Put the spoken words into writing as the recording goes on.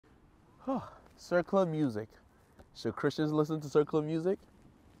Circular music. Should Christians listen to circular music?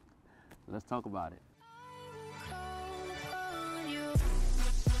 Let's talk about it.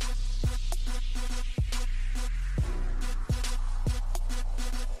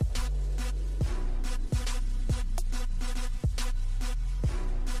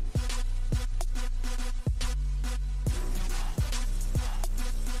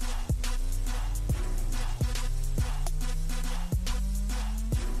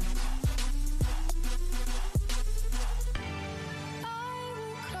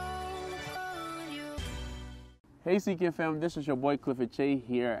 Hey CK fam, this is your boy CliffordAKyei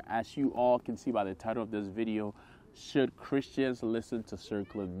here. As you all can see by the title of this video, should Christians listen to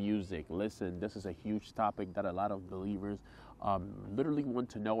circular music? Listen, this is a huge topic that a lot of believers literally want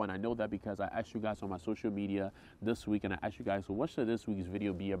to know, and I know that because I asked you guys on my social media this week, and I asked you guys, so what should this week's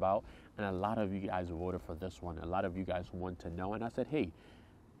video be about? And a lot of you guys voted for this one. A lot of you guys want to know, and I said, hey,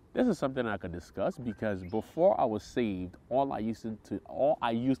 this is something I could discuss because before I was saved, all I used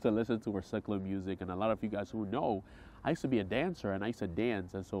to listen to were secular music. And a lot of you guys who know, I used to be a dancer and I used to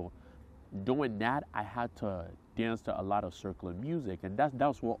dance. And so doing that, I had to dance to a lot of circular music. And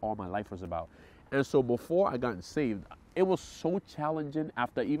that's what all my life was about. And so before I got saved, it was so challenging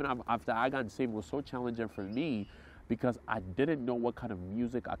after I got saved, it was so challenging for me because I didn't know what kind of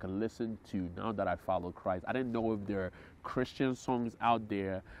music I could listen to now that I follow Christ. I didn't know if there are Christian songs out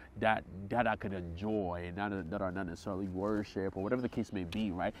there that I could enjoy and that are not necessarily worship or whatever the case may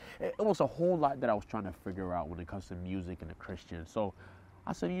be, right? It was a whole lot that I was trying to figure out when it comes to music and the Christian. So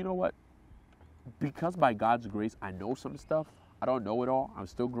I said, you know what? Because by God's grace, I know some stuff. I don't know it all. I'm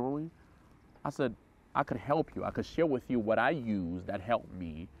still growing. I said, I could help you. I could share with you what I use that helped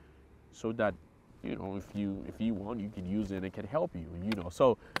me so that, you know, if you want, you can use it and it can help you, you know.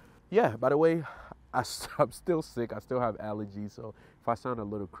 So, yeah, by the way, I'm still sick. I still have allergies. So if I sound a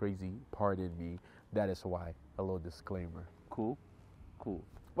little crazy, pardon me. That is why. A little disclaimer. Cool? Cool.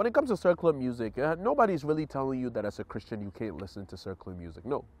 When it comes to circular music, nobody's really telling you that as a Christian you can't listen to circular music.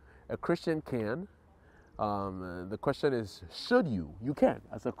 No, a Christian can. The question is, should you? You can.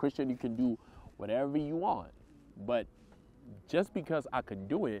 As a Christian, you can do whatever you want. But just because I can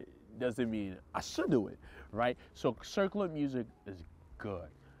do it doesn't mean I should do it, right? So circular music is good.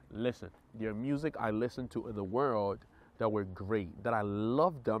 Listen, there are music I listen to in the world that were great, that I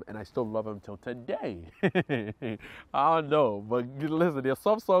loved them, and I still love them till today. I don't know, but listen, there's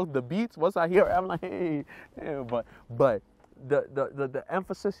some songs, the beats, once I hear it, I'm like, hey, but the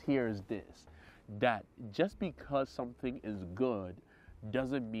emphasis here is this, that just because something is good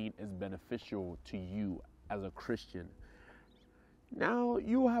doesn't mean it's beneficial to you as a Christian. Now,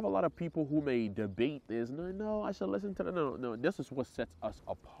 you have a lot of people who may debate this. No, I should listen to that. No. This is what sets us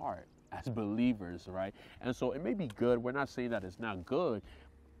apart as believers, right? And so it may be good. We're not saying that it's not good,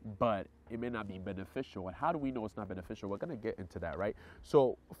 but it may not be beneficial. And how do we know it's not beneficial? We're going to get into that, right?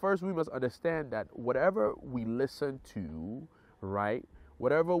 So first, we must understand that whatever we listen to, right,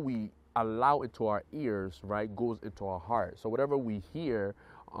 whatever we allow into our ears, right, goes into our heart. So whatever we hear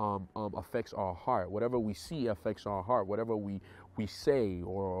affects our heart. Whatever we see affects our heart. Whatever we say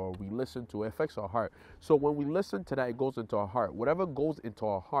or we listen to, it affects our heart. So when we listen to that, it goes into our heart. Whatever goes into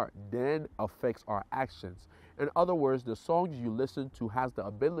our heart then affects our actions. In other words, the songs you listen to has the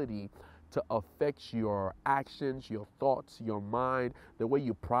ability to affect your actions, your thoughts, your mind, the way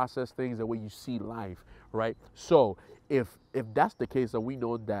you process things, the way you see life, right? So if that's the case, and we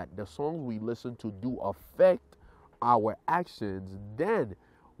know that the songs we listen to do affect our actions, then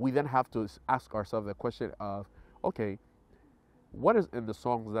we then have to ask ourselves the question of, okay, what is in the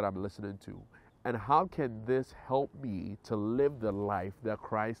songs that I'm listening to? And how can this help me to live the life that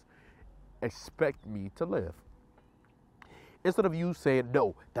Christ expects me to live? Instead of you saying,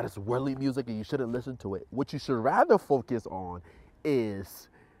 no, that is worldly music and you shouldn't listen to it, what you should rather focus on is,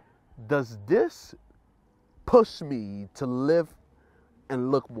 does this push me to live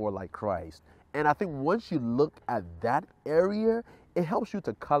and look more like Christ? And I think once you look at that area, it helps you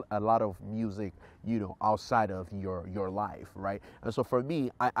to cut a lot of music, you know, outside of your life, right? And so for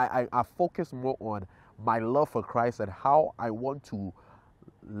me, I focus more on my love for Christ and how I want to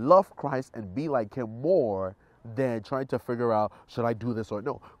love Christ and be like him more than trying to figure out, should I do this or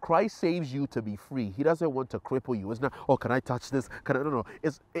no. Christ saves you to be free. He doesn't want to cripple you. It's not, oh, can I touch this? No.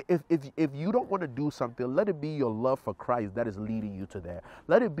 It's if you don't want to do something, let it be your love for Christ that is leading you to there.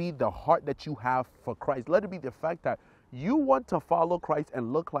 Let it be the heart that you have for Christ. Let it be the fact that you want to follow Christ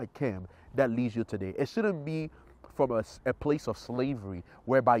and look like him that leads you today. It shouldn't be from a place of slavery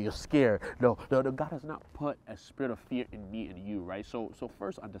whereby you're scared. No, God has not put a spirit of fear in me and you, right? So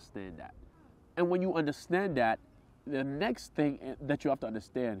first understand that. And when you understand that, the next thing that you have to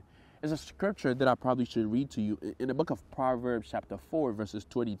understand It's a scripture that I probably should read to you. In the book of Proverbs chapter 4, verses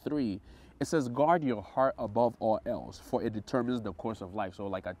 23, it says, guard your heart above all else, for it determines the course of life. So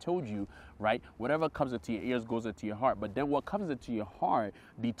like I told you, right, whatever comes into your ears goes into your heart. But then what comes into your heart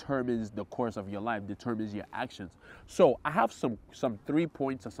determines the course of your life, determines your actions. So I have some 3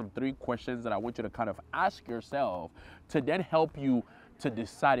 points or some 3 questions that I want you to kind of ask yourself to then help you to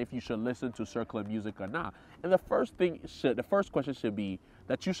decide if you should listen to secular music or not. And the first question should be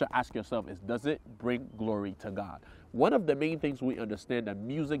that you should ask yourself is, does it bring glory to God? One of the main things we understand that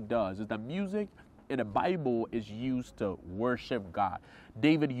music does is that music in the Bible is used to worship God.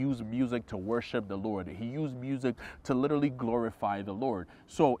 David used music to worship the Lord. He used music to literally glorify the Lord.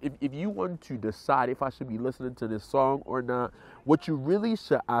 So if you want to decide if I should be listening to this song or not, what you really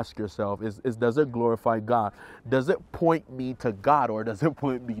should ask yourself is does it glorify God? Does it point me to God, or does it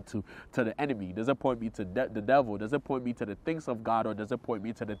point me to the enemy? Does it point me to the devil? Does it point me to the things of God, or does it point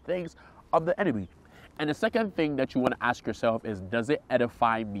me to the things of the enemy? And the second thing that you want to ask yourself is, does it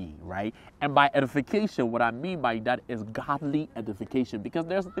edify me, right? And by edification, what I mean by that is godly edification, because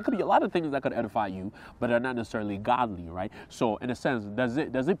there could be a lot of things that could edify you, but are not necessarily godly, right? So in a sense, does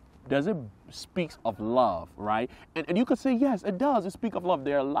it speaks of love, right? And you could say, yes, it does. It speaks of love.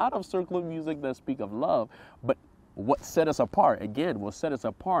 There are a lot of secular music that speak of love, but what set us apart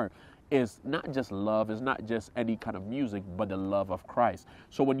is not just love, it's not just any kind of music, but the love of Christ.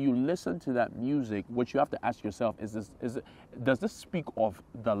 So when you listen to that music, what you have to ask yourself does this speak of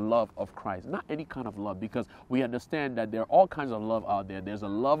the love of Christ? Not any kind of love, because we understand that there are all kinds of love out there. There's a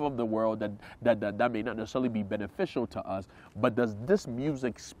love of the world that may not necessarily be beneficial to us, but does this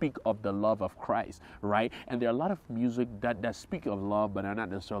music speak of the love of Christ, right? And there are a lot of music that speak of love, but are not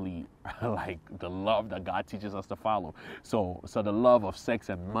necessarily like the love that God teaches us to follow. So the love of sex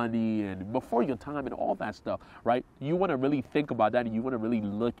and money and before your time and all that stuff, right? You want to really think about that, and you want to really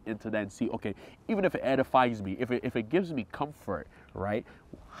look into that and see, okay, even if it edifies me, if it gives me comfort, right?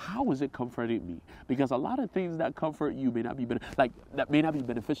 How is it comforting me? Because a lot of things that comfort you may not be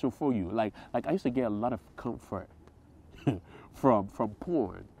beneficial for you. Like I used to get a lot of comfort from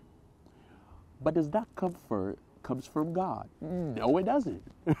porn. But does that comfort comes from God? No, it doesn't.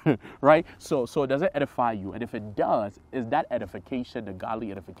 Right? So does it edify you? And if it does, is that edification the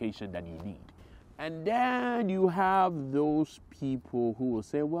godly edification that you need? And then you have those people who will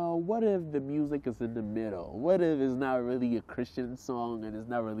say, well, what if the music is in the middle? What if it's not really a Christian song and it's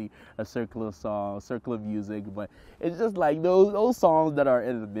not really a secular song, secular music, but it's just like those songs that are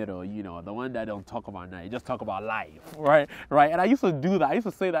in the middle, you know, the one that don't talk about night, just talk about life, right? And I used to do that. I used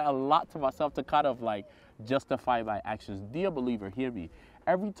to say that a lot to myself to kind of like justify my actions. Dear believer, hear me.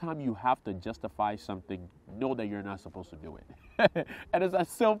 Every time you have to justify something, know that you're not supposed to do it. And it's as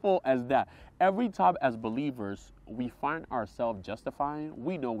simple as that. Every time as believers, we find ourselves justifying,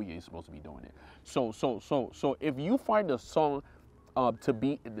 we know we ain't supposed to be doing it. So if you find a song to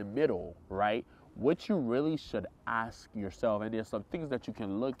be in the middle, right, what you really should ask yourself, and there's some things that you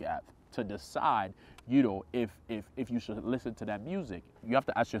can look at to decide, you know, if you should listen to that music. You have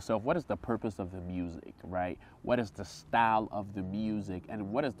to ask yourself, what is the purpose of the music, right? What is the style of the music,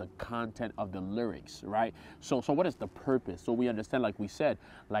 and what is the content of the lyrics, right? So what is the purpose? So we understand, like we said,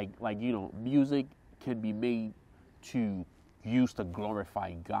 like you know, music can be made to use to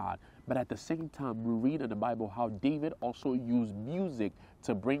glorify God. But at the same time, we read in the Bible how David also used music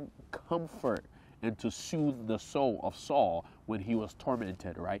to bring comfort and to soothe the soul of Saul when he was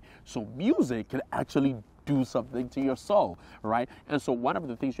tormented, right? So music can actually do something to your soul, right? And so one of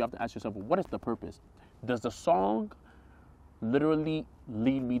the things you have to ask yourself, what is the purpose? Does the song literally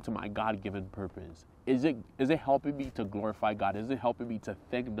lead me to my God-given purpose? Is it helping me to glorify God? Is it helping me to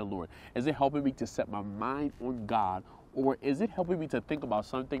thank the Lord? Is it helping me to set my mind on God? Or is it helping me to think about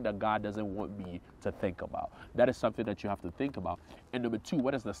something that God doesn't want me to think about? That is something that you have to think about. And number two,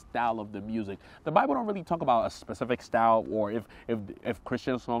 what is the style of the music? The Bible don't really talk about a specific style, or if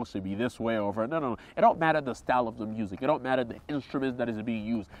Christian songs should be this way or over. No. It don't matter the style of the music. It don't matter the instruments that is being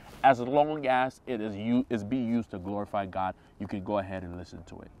used. As long as it is being used to glorify God, you can go ahead and listen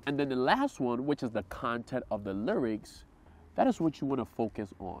to it. And then the last one, which is the content of the lyrics, that is what you want to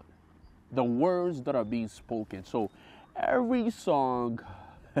focus on. The words that are being spoken. So every song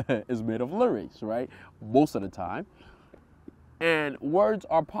is made of lyrics, right? Most of the time. And words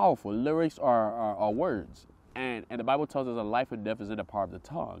are powerful. Lyrics are words. And the Bible tells us that life and death is in the power of the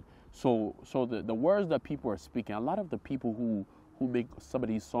tongue. So the words that people are speaking, a lot of the people who make some of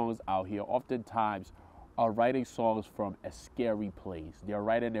these songs out here oftentimes are writing songs from a scary place. They're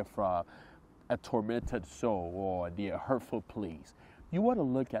writing it from a tormented soul or the hurtful place. You want to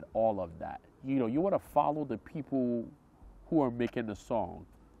look at all of that. You know, you want to follow the people who are making the song.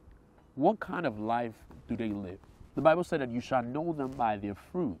 What kind of life do they live? The Bible said that you shall know them by their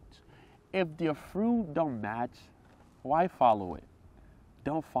fruit. If their fruit don't match, why follow it?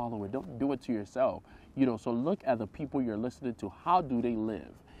 Don't follow it. Don't do it to yourself. So look at the people you're listening to. How do they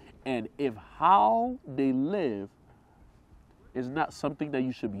live? And if how they live is not something that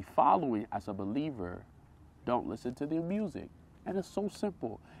you should be following as a believer, don't listen to their music. And it's so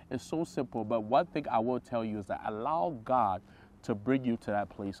simple. It's so simple. But one thing I will tell you is that allow God to bring you to that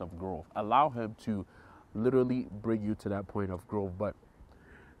place of growth. Allow him to literally bring you to that point of growth. But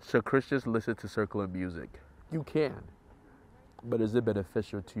should Christians listen to secular music? You can. But is it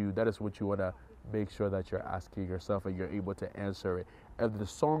beneficial to you? That is what you want to make sure that you're asking yourself and you're able to answer it. If the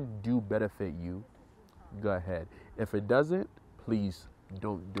song do benefit you, go ahead. If it doesn't, please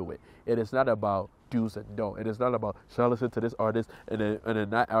don't do it. It is not about do's and don'ts. It is not about, shall I listen to this artist and then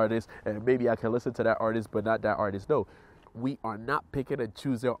that artist, and maybe I can listen to that artist but not that artist. No, we are not picking and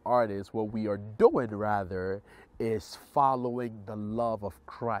choosing artists. What we are doing rather is following the love of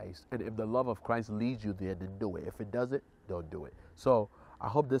Christ. And if the love of Christ leads you there, then do it. If it doesn't, don't do it. So I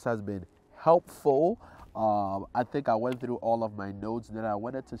hope this has been helpful. I think I went through all of my notes that I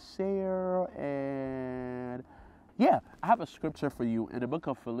wanted to share. And yeah, I have a scripture for you in the book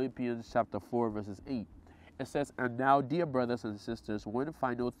of Philippians chapter 4, verses 8. It says, "And now, dear brothers and sisters, one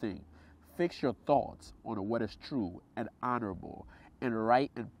final thing. Fix your thoughts on what is true and honorable and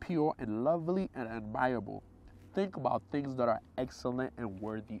right and pure and lovely and admirable. Think about things that are excellent and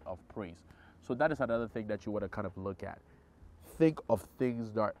worthy of praise." So that is another thing that you want to kind of look at. Think of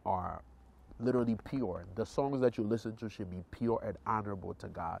things that are literally pure. The songs that you listen to should be pure and honorable to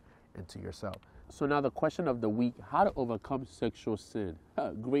God and to yourself. So now the question of the week, how to overcome sexual sin.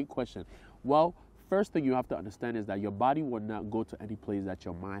 Great question. Well, first thing you have to understand is that your body will not go to any place that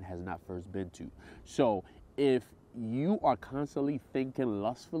your mind has not first been to. So if you are constantly thinking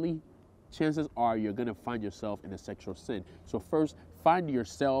lustfully, chances are you're going to find yourself in a sexual sin. So first, find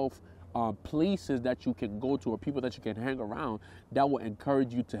yourself places that you can go to or people that you can hang around that will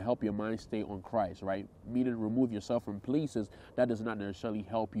encourage you to help your mind stay on Christ, right? Meaning remove yourself from places that does not necessarily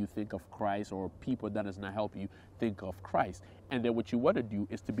help you think of Christ, or people that does not help you think of Christ. And then what you want to do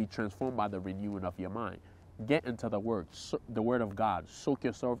is to be transformed by the renewing of your mind. Get into the Word of God. Soak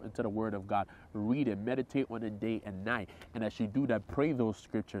yourself into the Word of God. Read it. Meditate on it day and night. And as you do that, pray those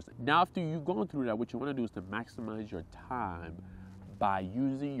scriptures. Now, after you've gone through that, what you want to do is to maximize your time by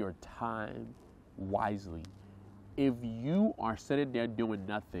using your time wisely. If you are sitting there doing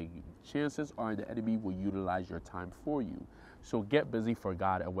nothing, chances are the enemy will utilize your time for you. So get busy for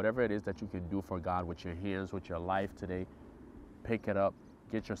God, and whatever it is that you can do for God with your hands, with your life today, pick it up,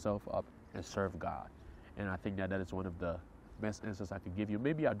 get yourself up, and serve God. And I think that is one of the best answers I could give you.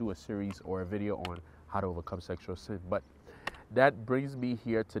 Maybe I'll do a series or a video on how to overcome sexual sin. But that brings me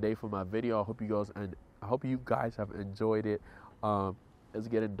here today for my video. I hope you guys have enjoyed it. It's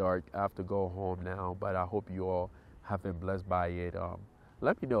getting dark. I have to go home now, but I hope you all have been blessed by it.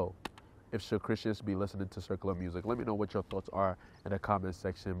 Let me know if should Christians be listening to secular music. Let me know what your thoughts are in the comment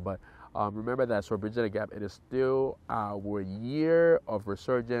section. But remember that so Bridging the Gap, it is still our year of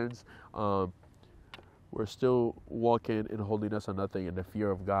resurgence. We're still walking in holiness and nothing in the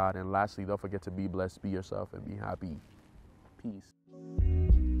fear of God. And lastly, don't forget to be blessed, be yourself, and be happy. Peace.